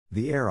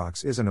The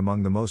Arocs isn't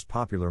among the most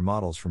popular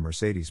models from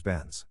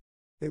Mercedes-Benz.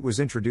 It was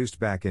introduced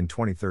back in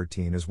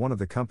 2013 as one of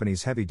the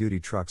company's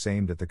heavy-duty trucks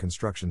aimed at the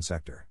construction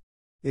sector.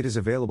 It is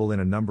available in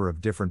a number of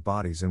different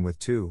bodies and with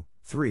 2,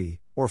 3,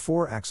 or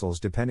 4 axles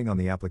depending on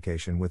the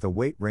application, with a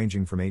weight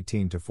ranging from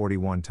 18 to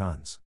 41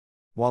 tons.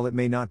 While it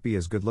may not be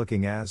as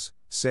good-looking as,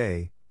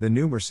 say, the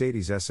new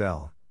Mercedes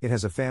SL, it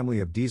has a family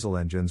of diesel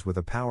engines with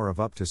a power of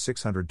up to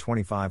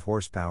 625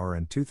 horsepower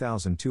and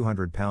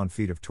 2,200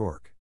 pound-feet of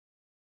torque.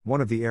 One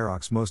of the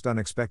Arocs' most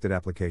unexpected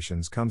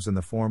applications comes in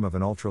the form of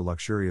an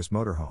ultra-luxurious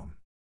motorhome.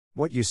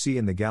 What you see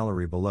in the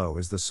gallery below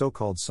is the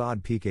so-called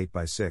SOD Peak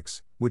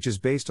 8x6, which is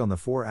based on the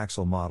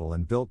 4-axle model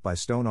and built by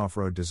Stone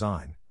Off-Road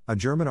Design, a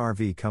German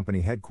RV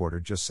company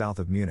headquartered just south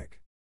of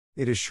Munich.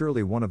 It is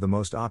surely one of the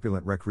most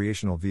opulent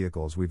recreational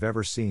vehicles we've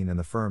ever seen, and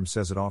the firm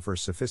says it offers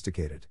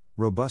sophisticated,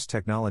 robust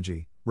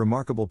technology,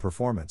 remarkable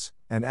performance,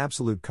 and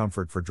absolute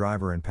comfort for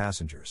driver and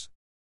passengers.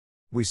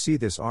 We see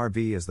this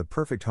RV as the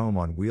perfect home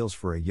on wheels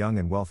for a young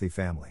and wealthy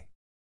family.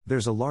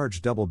 There's a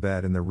large double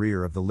bed in the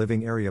rear of the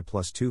living area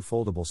plus 2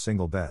 foldable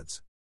single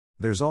beds.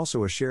 There's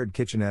also a shared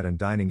kitchenette and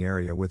dining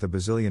area with a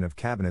bazillion of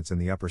cabinets in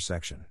the upper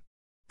section.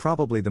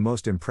 Probably the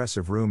most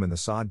impressive room in the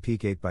SOD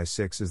Peak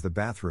 8x6 is the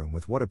bathroom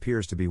with what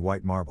appears to be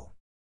white marble.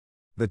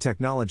 The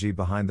technology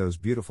behind those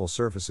beautiful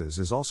surfaces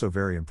is also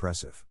very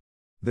impressive.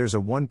 There's a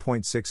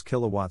 1.6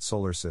 kilowatt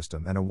solar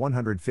system and a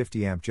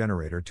 150 amp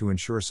generator to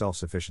ensure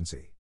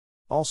self-sufficiency.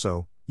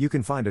 Also, you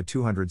can find a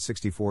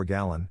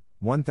 264-gallon,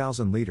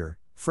 1,000-liter,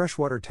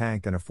 freshwater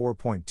tank and a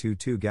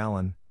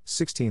 4.22-gallon,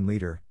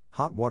 16-liter,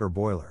 hot water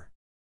boiler.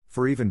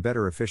 For even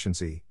better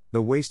efficiency,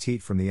 the waste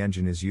heat from the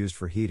engine is used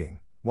for heating,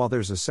 while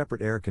there's a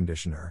separate air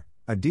conditioner,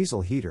 a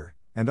diesel heater,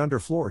 and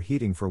underfloor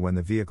heating for when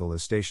the vehicle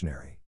is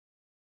stationary.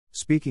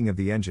 Speaking of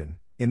the engine,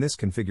 in this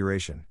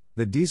configuration,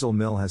 the diesel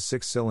mill has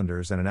 6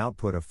 cylinders and an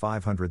output of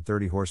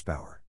 530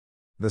 horsepower.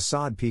 The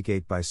SOD Peak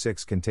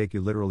 8x6 can take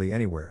you literally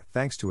anywhere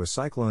thanks to a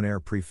cyclone air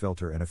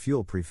pre-filter and a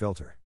fuel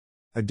pre-filter.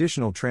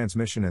 Additional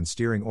transmission and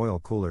steering oil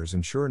coolers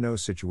ensure no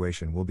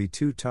situation will be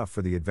too tough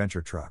for the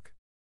adventure truck.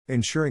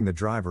 Ensuring the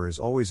driver is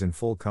always in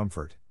full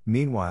comfort,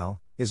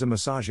 meanwhile, is a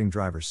massaging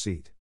driver's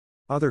seat.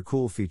 Other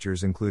cool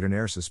features include an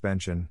air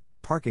suspension,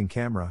 parking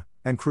camera,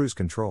 and cruise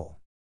control.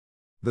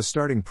 The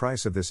starting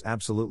price of this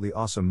absolutely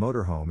awesome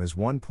motorhome is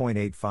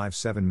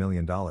 $1.857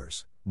 million,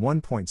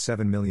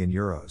 1.7 million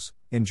euros,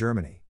 in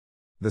Germany.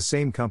 The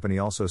same company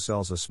also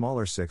sells a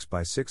smaller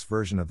 6x6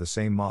 version of the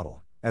same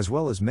model, as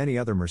well as many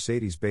other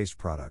Mercedes-based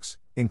products,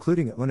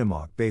 including a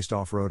Unimog-based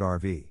off-road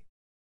RV.